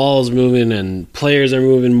how the ball's moving and players are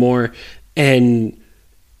moving more, and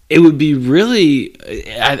it would be really,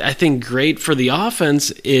 I think, great for the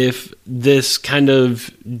offense if this kind of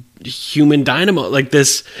human dynamo, like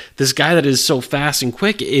this guy that is so fast and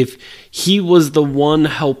quick, if he was the one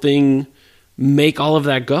helping make all of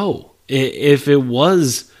that go. If it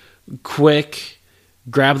was quick,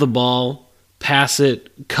 grab the ball, pass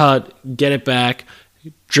it, cut, get it back,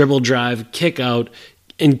 dribble drive, kick out,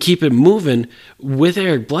 and keep it moving with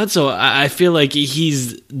Eric Bledsoe, I feel like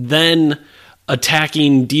he's then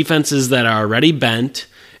attacking defenses that are already bent,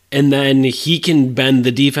 and then he can bend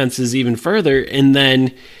the defenses even further, and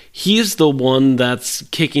then he's the one that's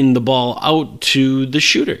kicking the ball out to the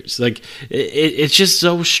shooters. Like, it's just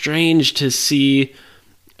so strange to see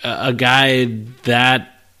a guy that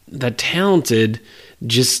talented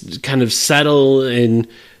just kind of settle and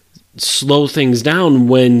slow things down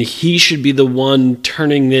when he should be the one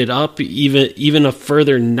turning it up even a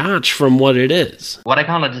further notch from what it is. What I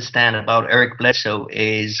can't understand about Eric Bledsoe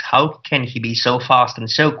is how can he be so fast and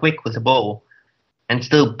so quick with the ball and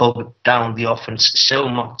still bog down the offense so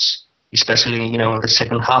much, especially, in the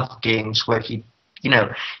second half games where he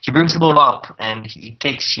brings the ball up and it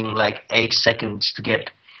takes him like 8 seconds to get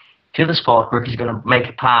to the spot where he's going to make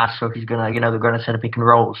a pass or he's going to, they're going to set a pick and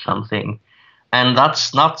roll or something. And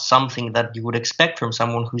that's not something that you would expect from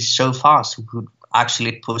someone who's so fast, who could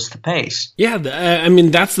actually push the pace. Yeah, I mean,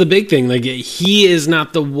 that's the big thing. Like, he is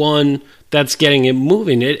not the one that's getting it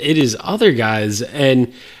moving. It is other guys.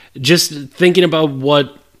 And just thinking about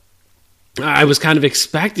what I was kind of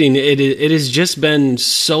expecting, it has just been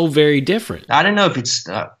so very different. I don't know if it's,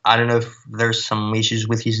 I don't know if there's some issues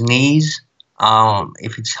with his knees,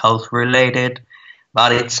 if it's health related.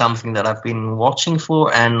 But it's something that I've been watching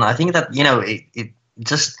for, and I think that, it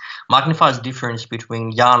just magnifies the difference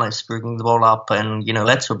between Giannis bringing the ball up and,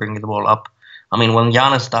 Bledsoe bringing the ball up. I mean, when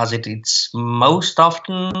Giannis does it, it's most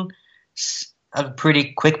often a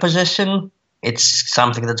pretty quick possession. It's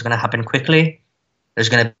something that's going to happen quickly. There's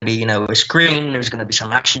going to be, a screen, there's going to be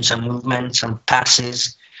some action, some movement, some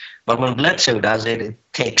passes. But when Bledsoe does it, it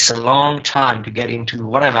takes a long time to get into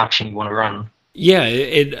whatever action you want to run. Yeah,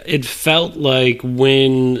 it felt like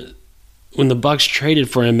when the Bucks traded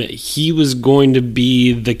for him, he was going to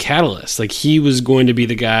be the catalyst. Like, he was going to be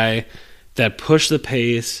the guy that pushed the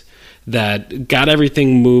pace, that got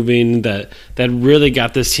everything moving, that really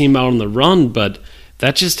got this team out on the run. But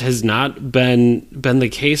that just has not been the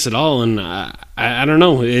case at all. And I don't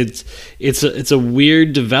know. It's a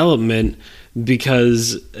weird development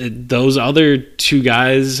because those other two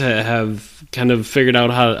guys have kind of figured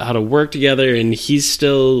out how to work together, and he's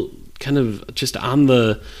still kind of just on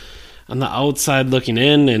the outside looking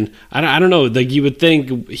in. And I don't know, like, you would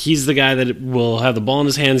think he's the guy that will have the ball in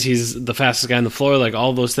his hands, he's the fastest guy on the floor, like,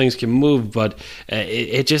 all those things can move, but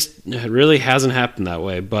it just really hasn't happened that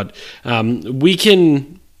way. But we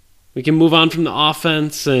can move on from the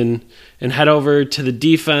offense and head over to the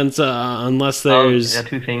defense, unless there's...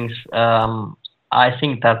 Two things. I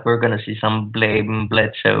think that we're going to see some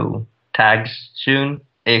Bledsoe tags soon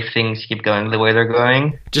if things keep going the way they're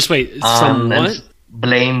going. Just wait, some what?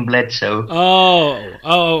 Blame Bledsoe.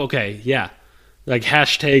 Oh, okay, yeah. Like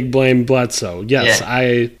hashtag blame Bledsoe. Yes,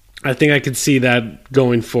 yeah. I think I could see that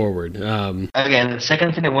going forward. Again, the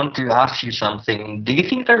second thing I want to ask you something. Do you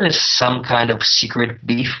think there is some kind of secret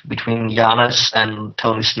beef between Giannis and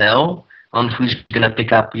Tony Snell on who's going to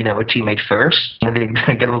pick up, a teammate first when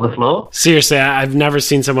they get on the floor? Seriously, I've never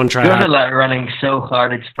seen someone try They're like running so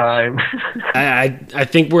hard it's time. I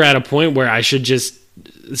think we're at a point where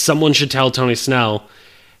someone should tell Tony Snell,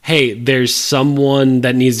 hey, there's someone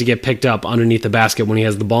that needs to get picked up underneath the basket when he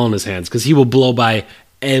has the ball in his hands, because he will blow by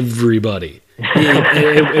everybody.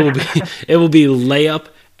 It will be layup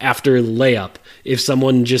after layup if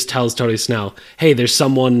someone just tells Tony Snell, hey, there's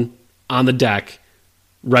someone on the deck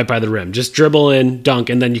right by the rim. Just dribble in,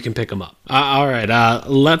 dunk, and then you can pick them up. All right,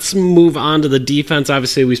 let's move on to the defense.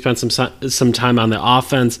 Obviously, we spent some time on the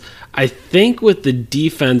offense. I think with the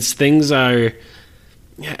defense, things are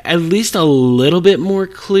at least a little bit more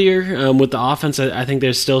clear. With the offense, I think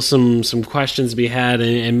there's still some questions to be had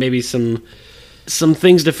and maybe some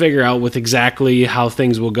things to figure out with exactly how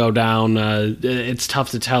things will go down. It's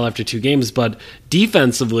tough to tell after 2 games, but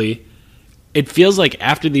defensively, it feels like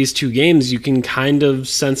after these 2 games, you can kind of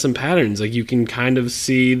sense some patterns. Like you can kind of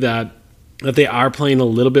see that they are playing a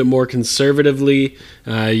little bit more conservatively.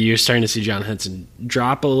 You're starting to see John Henson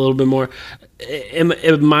drop a little bit more.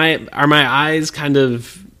 Are my eyes kind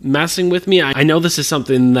of messing with me? I know this is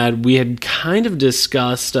something that we had kind of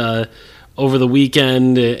discussed over the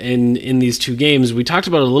weekend in these 2 games. We talked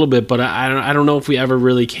about it a little bit, but I don't know if we ever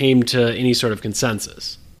really came to any sort of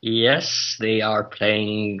consensus. Yes, they are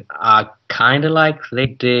playing kind of like they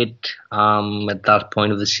did at that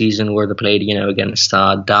point of the season where they played, against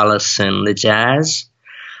Dallas and the Jazz.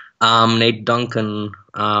 Nate Duncan,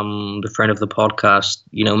 the friend of the podcast,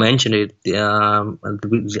 mentioned it.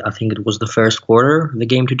 I think it was the first quarter of the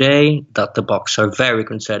game today that the Bucks are very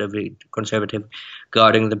conservative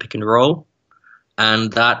guarding the pick and roll,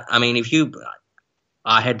 and that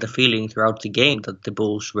I had the feeling throughout the game that the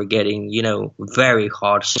Bulls were getting, very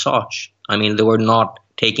hard shots. They were not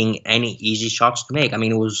taking any easy shots to make.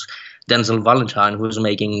 It was Denzel Valentine who was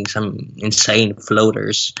making some insane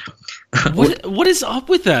floaters. What is up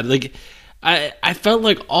with that? Like, I felt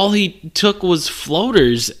like all he took was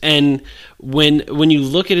floaters, and when you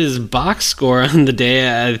look at his box score on the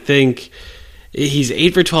day, I think he's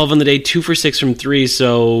 8 for 12 on the day, 2 for 6 from 3.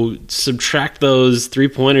 So subtract those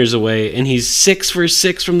 3-pointers away, and he's 6 for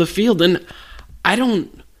 6 from the field. And I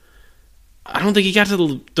don't think he got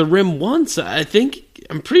to the rim once.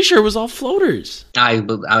 I'm pretty sure it was all floaters. I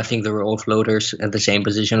think they were all floaters at the same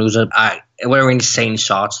position. It were insane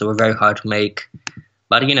shots. They were very hard to make.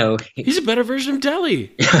 But, he's a better version of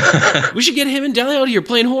Delly. We should get him and Delly out here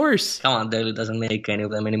playing horse. Come on, Delly doesn't make any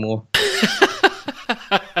of them anymore.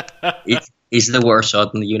 It's the worst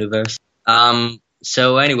shot in the universe.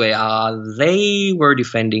 So anyway, they were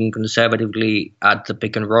defending conservatively at the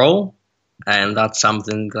pick and roll, and that's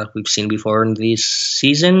something that we've seen before in this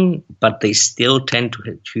season, but they still tend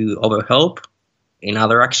to overhelp in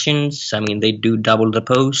other actions. They do double the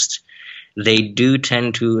post. They do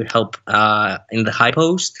tend to help in the high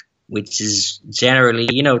post, which is generally,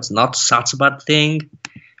 it's not such a bad thing,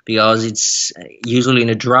 because it's usually in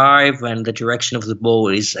a drive and the direction of the ball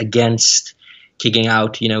is against kicking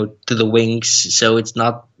out, to the wings. So it's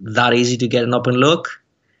not that easy to get an open look,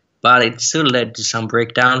 but it still led to some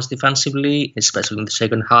breakdowns defensively, especially in the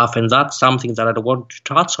second half. And that's something that I want to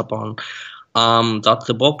touch upon, that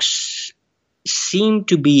the Bucks seem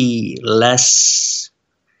to be less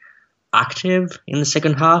active in the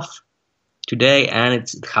second half today, and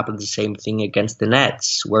it happened the same thing against the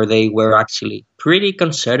Nets, where they were actually pretty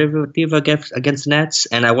conservative against the Nets,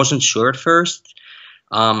 and I wasn't sure at first.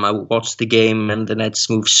 I watched the game, and the Nets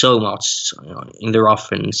moved so much in their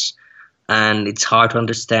offense, and it's hard to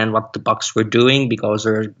understand what the Bucks were doing, because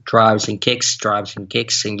there are drives and kicks,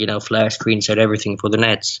 and flare screens and everything for the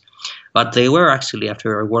Nets. But they were actually,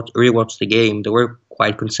 after I rewatched the game, they were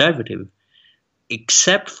quite conservative,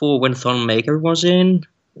 except for when Thon Maker was in,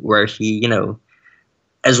 where he,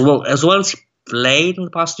 as well as he played in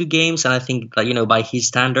the past 2 games, and I think that, by his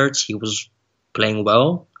standards, he was playing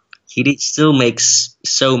well. He still makes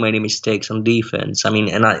so many mistakes on defense.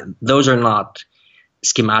 Those are not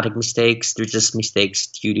schematic mistakes. They're just mistakes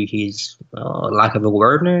due to his lack of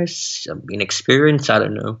awareness, inexperience, I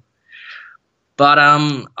don't know. But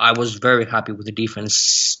I was very happy with the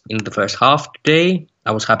defense in the first half today.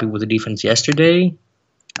 I was happy with the defense yesterday.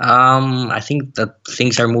 I think that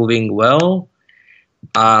things are moving well.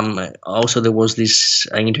 Also, there was this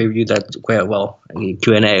interview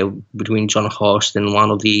Q&A between John Host and one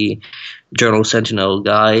of the Journal Sentinel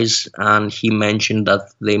guys, and he mentioned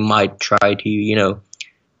that they might try to,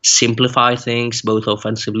 simplify things both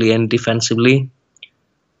offensively and defensively.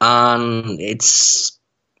 And it's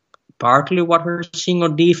partly what we're seeing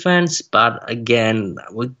on defense, but again,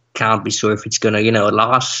 we can't be sure if it's going to,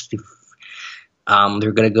 last. If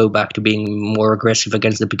they're going to go back to being more aggressive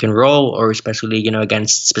against the pick and roll, or especially,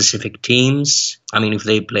 against specific teams. I mean, if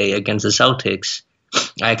they play against the Celtics,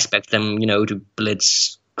 I expect them, to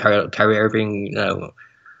blitz Kyrie Irving,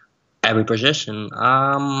 every possession.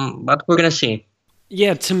 But we're going to see.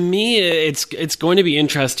 Yeah, to me, it's going to be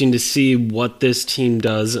interesting to see what this team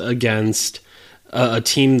does against a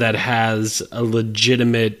team that has a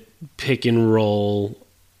legitimate pick and roll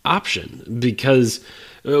option. Because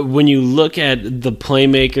when you look at the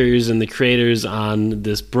playmakers and the creators on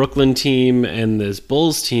this Brooklyn team and this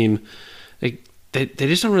Bulls team, like they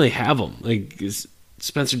just don't really have them. Like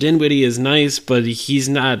Spencer Dinwiddie is nice, but he's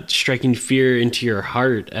not striking fear into your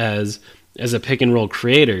heart as a pick and roll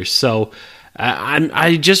creator. So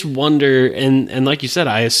I just wonder, and like you said,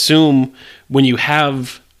 I assume when you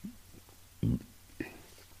have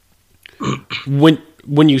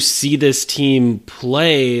when you see this team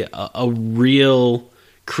play a real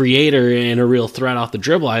creator and a real threat off the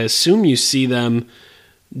dribble, I assume you see them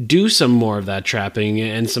do some more of that trapping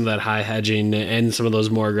and some of that high hedging and some of those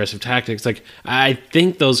more aggressive tactics. Like, I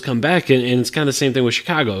think those come back, and it's kind of the same thing with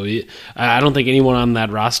Chicago. I don't think anyone on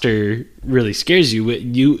that roster really scares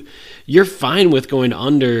you. You're fine with going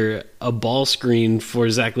under a ball screen for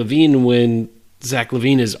Zach LaVine when Zach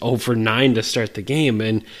LaVine is 0 for 9 to start the game.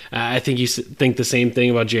 And I think you think the same thing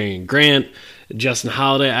about Jerian Grant, Justin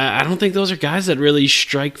Holiday. I don't think those are guys that really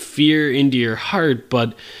strike fear into your heart,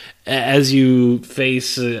 but as you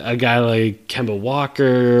face a guy like Kemba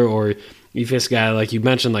Walker, or you face a guy like you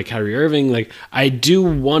mentioned, like Kyrie Irving, like I do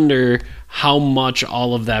wonder how much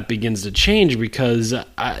all of that begins to change, because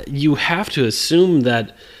you have to assume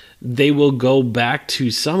that they will go back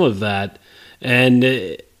to some of that, and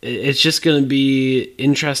it's just going to be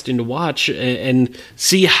interesting to watch and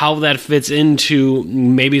see how that fits into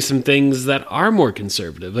maybe some things that are more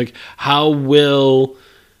conservative. Like, how will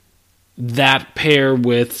that pair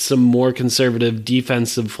with some more conservative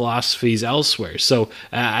defensive philosophies elsewhere? So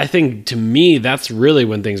I think, to me, that's really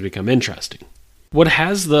when things become interesting. What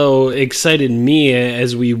has, though, excited me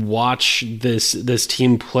as we watch this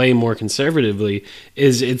team play more conservatively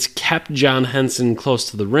is it's kept John Henson close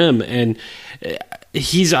to the rim, and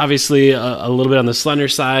he's obviously a little bit on the slender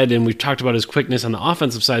side, and we've talked about his quickness on the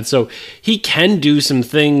offensive side, so he can do some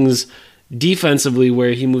things defensively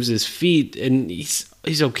where he moves his feet, and he's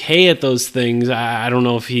okay at those things. I don't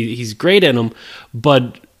know if he's great at them,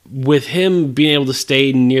 but with him being able to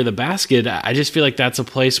stay near the basket, I just feel like that's a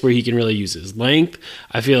place where he can really use his length.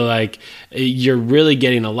 I feel like you're really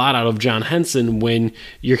getting a lot out of John Henson when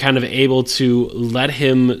you're kind of able to let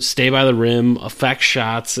him stay by the rim, affect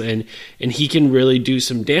shots, and he can really do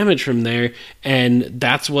some damage from there. And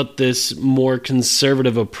that's what this more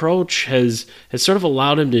conservative approach has sort of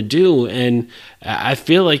allowed him to do. And I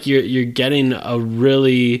feel like you're getting a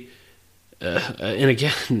really... and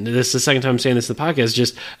again, this is the second time I'm saying this in the podcast,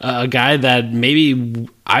 just a guy that maybe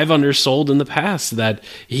I've undersold in the past, that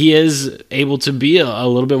he is able to be a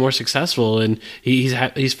little bit more successful, and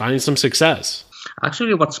he's finding some success.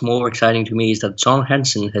 Actually, what's more exciting to me is that John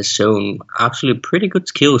Henson has shown actually pretty good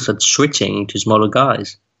skills at switching to smaller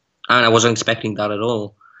guys. And I wasn't expecting that at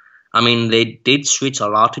all. I mean, they did switch a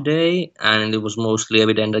lot today, and it was mostly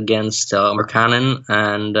evident against Markkanen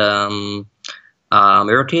and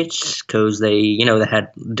Mirotic, because they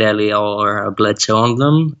had Dele or Bledsoe on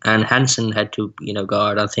them, and Henson had to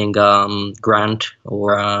guard, I think, Grant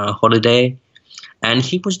or Holiday, and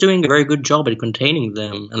he was doing a very good job at containing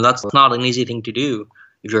them, and that's not an easy thing to do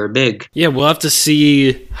if you're big. Yeah, we'll have to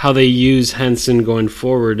see how they use Henson going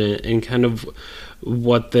forward, and kind of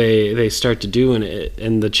what they start to do,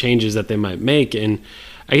 and the changes that they might make. And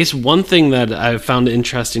I guess one thing that I found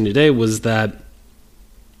interesting today was that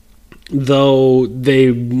though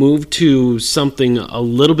they moved to something a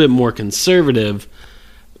little bit more conservative,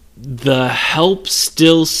 the help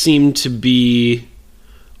still seemed to be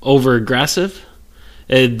over-aggressive.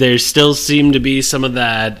 There still seemed to be some of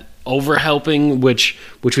that over-helping, which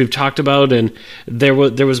we've talked about, and there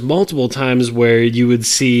was multiple times where you would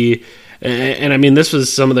see, and I mean, this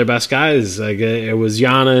was some of their best guys. Like, it was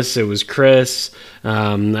Giannis, it was Chris.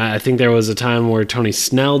 I think there was a time where Tony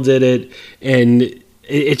Snell did it, and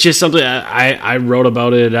it's just something I wrote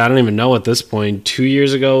about it, I don't even know at this point, 2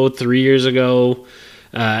 years ago, 3 years ago,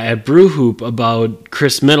 at Brew Hoop, about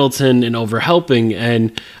Chris Middleton and overhelping,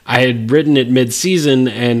 and I had written it mid-season,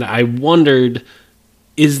 and I wondered,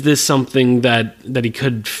 is this something that he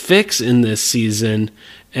could fix in this season?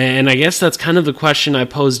 And I guess that's kind of the question I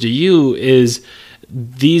pose to you, is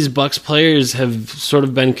these Bucks players have sort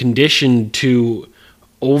of been conditioned to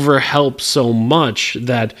overhelp so much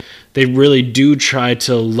that they really do try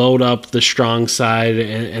to load up the strong side,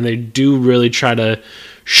 and they do really try to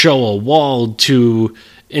show a wall to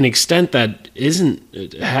an extent that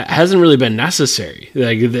hasn't really been necessary.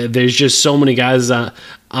 Like, there's just so many guys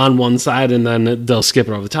on one side, and then they'll skip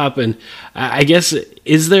it over the top. And I guess,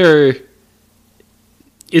 is there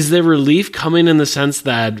relief coming in the sense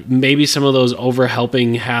that maybe some of those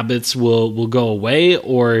overhelping habits will go away,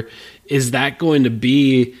 or is that going to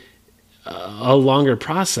be a longer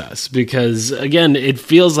process? Because again, it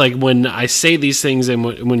feels like when I say these things and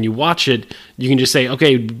when you watch it, you can just say,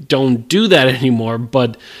 okay, don't do that anymore.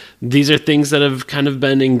 But these are things that have kind of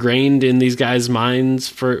been ingrained in these guys' minds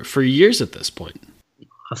for years at this point.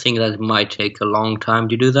 I think that it might take a long time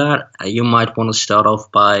to do that. You might want to start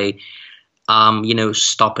off by,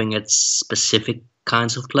 stopping at specific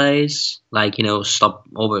kinds of plays, like, you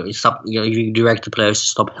direct the players to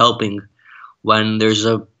stop helping when there's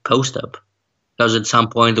a post up. Because at some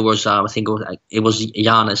point there was, I think it was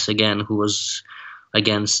Giannis again who was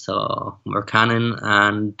against Markkanen,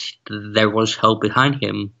 and there was help behind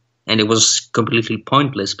him, and it was completely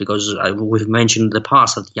pointless because we've mentioned in the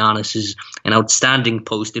past that Giannis is an outstanding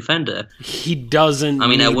post defender. He doesn't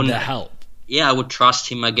need the help. Yeah, I would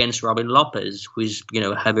trust him against Robin Lopez, who's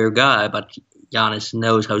a heavier guy, but Giannis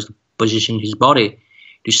knows how to position his body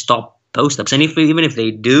to stop post-ups. And even if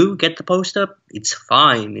they do get the post-up, it's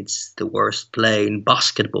fine. It's the worst play in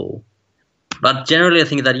basketball. But generally, I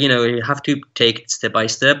think that, you have to take it step by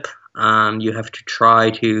step. You have to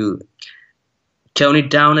try to tone it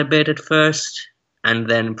down a bit at first, and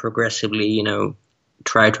then progressively,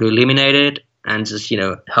 try to eliminate it, and just,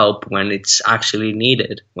 help when it's actually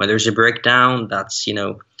needed. When there's a breakdown, that's,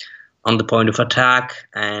 on the point of attack,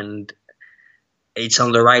 and it's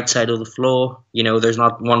on the right side of the floor. There's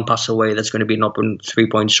not one pass away that's going to be an open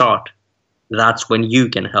 3-point shot. That's when you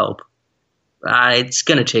can help. It's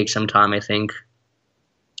going to take some time, I think.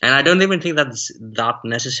 And I don't even think that's that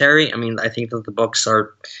necessary. I mean, I think that the Bucks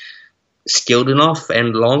are skilled enough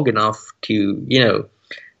and long enough to,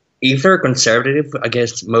 if they're conservative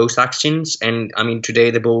against most actions, and I mean,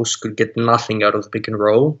 today the Bulls could get nothing out of the pick and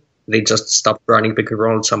roll. They just stopped running pick and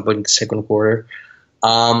roll at some point in the second quarter.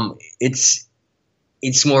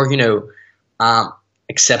 It's more,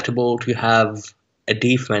 acceptable to have a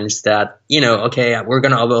defense that, okay, we're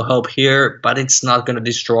going to overhelp here, but it's not going to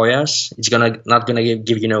destroy us. It's not going to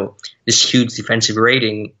give this huge defensive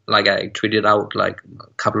rating, like I tweeted out like a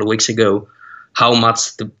couple of weeks ago, how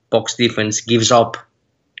much the Bucks defense gives up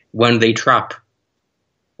when they trap,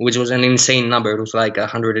 which was an insane number. It was like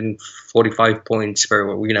 145 points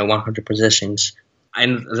per 100 possessions.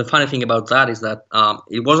 And the funny thing about that is that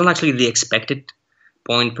it wasn't actually the expected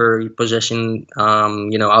point per possession,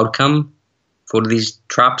 outcome for these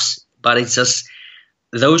traps, but it's just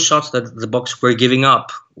those shots that the Bucks were giving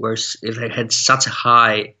up, where if they had such a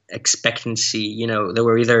high expectancy, they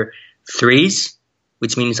were either threes,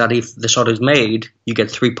 which means that if the shot is made, you get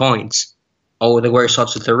 3 points, or there were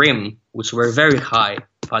shots at the rim, which were very high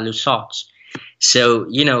value shots. So,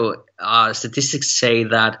 statistics say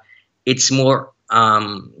that it's more,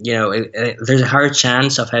 there's a higher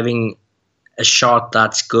chance of having a shot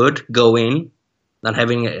that's good go in than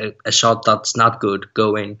having a shot that's not good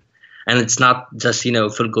go in. And it's not just,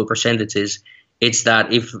 field goal percentages. It's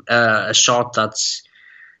that if a shot that's,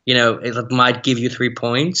 that might give you 3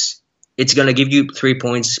 points, it's going to give you 3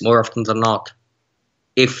 points more often than not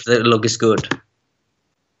if the look is good.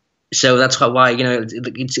 So that's why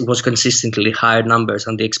it was consistently higher numbers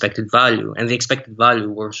than the expected value. And the expected value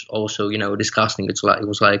was also, disgusting. It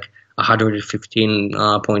was like 115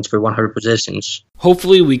 points per 100 possessions.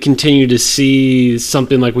 Hopefully we continue to see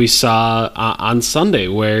something like we saw on Sunday,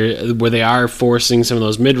 where they are forcing some of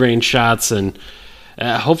those mid-range shots, and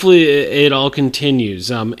hopefully it all continues.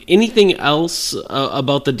 Anything else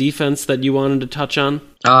about the defense that you wanted to touch on?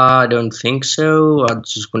 I don't think so. I'm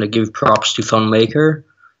just going to give props to Thon Maker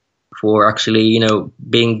for actually,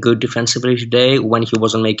 being good defensively today when he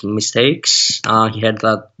wasn't making mistakes. He had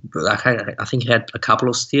that, I think he had a couple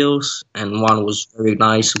of steals, and one was very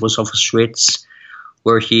nice. It was off a switch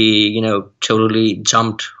where he, totally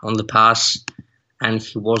jumped on the pass, and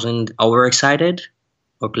he wasn't overexcited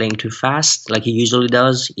or playing too fast like he usually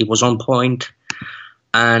does. It was on point,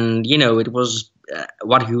 and, it was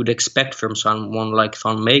what you would expect from someone like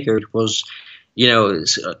Thon Maker. It was,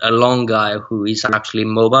 a long guy who is actually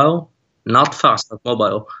mobile, not fast, but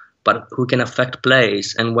mobile, but who can affect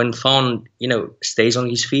plays. And when Thon, stays on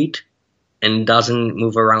his feet and doesn't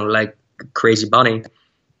move around like a crazy bunny,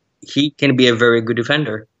 he can be a very good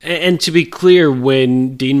defender. And to be clear,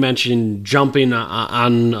 when Dean mentioned jumping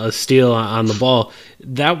on a steal on the ball,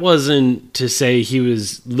 that wasn't to say he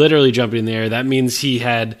was literally jumping in the air. That means he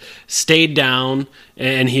had stayed down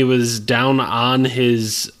and he was down on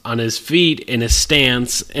his feet in a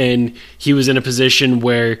stance, and he was in a position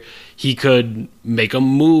where he could make a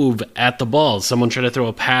move at the ball. Someone tried to throw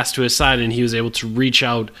a pass to his side, and he was able to reach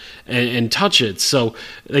out and touch it. So,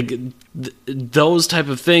 like those type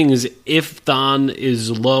of things, if Don is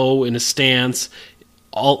low in a stance,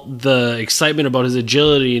 all the excitement about his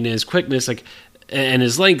agility and his quickness, and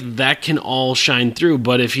his length, that can all shine through.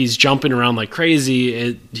 But if he's jumping around like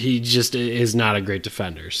crazy, he just is not a great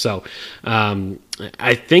defender. So,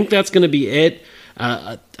 I think that's going to be it.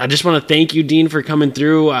 I just want to thank you, Dean, for coming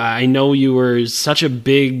through. I know you were such a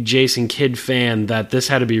big Jason Kidd fan that this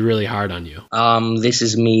had to be really hard on you. This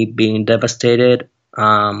is me being devastated.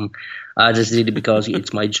 I just did it because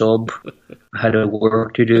it's my job. I had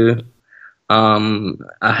work to do. I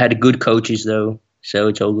had good coaches, though, so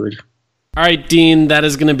it's all good. All right, Dean, that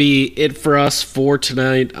is going to be it for us for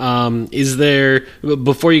tonight.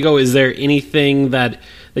 Before you go, is there anything that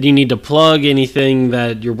you need to plug, anything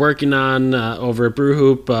that you're working on over at Brew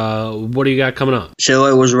Hoop? What do you got coming up? So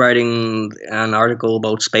I was writing an article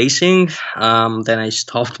about spacing. Then I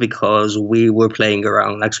stopped because we were playing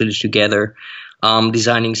around actually together,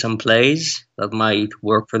 designing some plays that might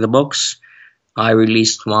work for the Bucks. I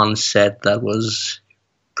released one set that was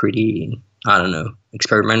pretty,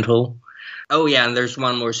 experimental. Oh, yeah, and there's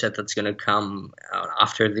one more set that's going to come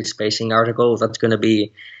after this spacing article. That's going to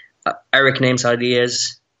be Eric Name's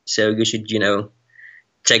ideas. So you should,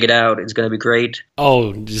 check it out. It's going to be great.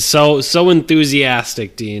 Oh, so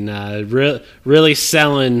enthusiastic, Dean. Really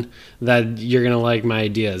selling that you're going to like my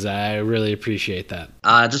ideas. I really appreciate that.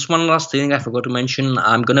 Just one last thing I forgot to mention.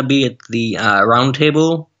 I'm going to be at the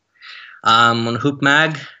roundtable on Hoop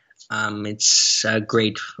Mag. It's a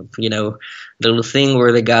great, little thing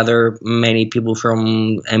where they gather many people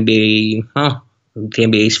from the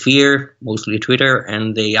NBA sphere, mostly Twitter,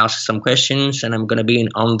 and they ask some questions, and I'm going to be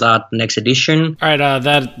on that next edition. All right,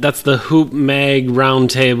 that's the Hoop Mag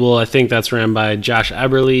Roundtable. I think that's ran by Josh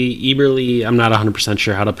Eberly. I'm not 100%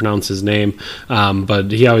 sure how to pronounce his name,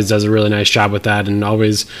 but he always does a really nice job with that, and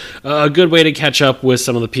always a good way to catch up with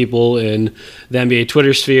some of the people in the NBA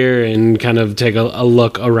Twitter sphere and kind of take a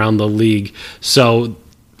look around the league. So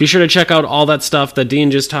be sure to check out all that stuff that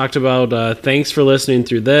Dean just talked about. Thanks for listening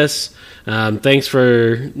through this. Thanks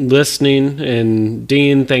for listening, and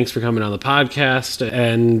Dean, thanks for coming on the podcast.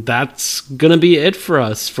 And that's going to be it for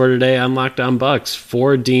us for today on Locked On Bucks.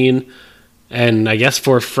 For Dean, and I guess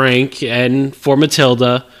for Frank, and for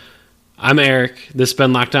Matilda, I'm Eric. This has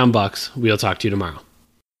been Locked On Bucks. We'll talk to you tomorrow.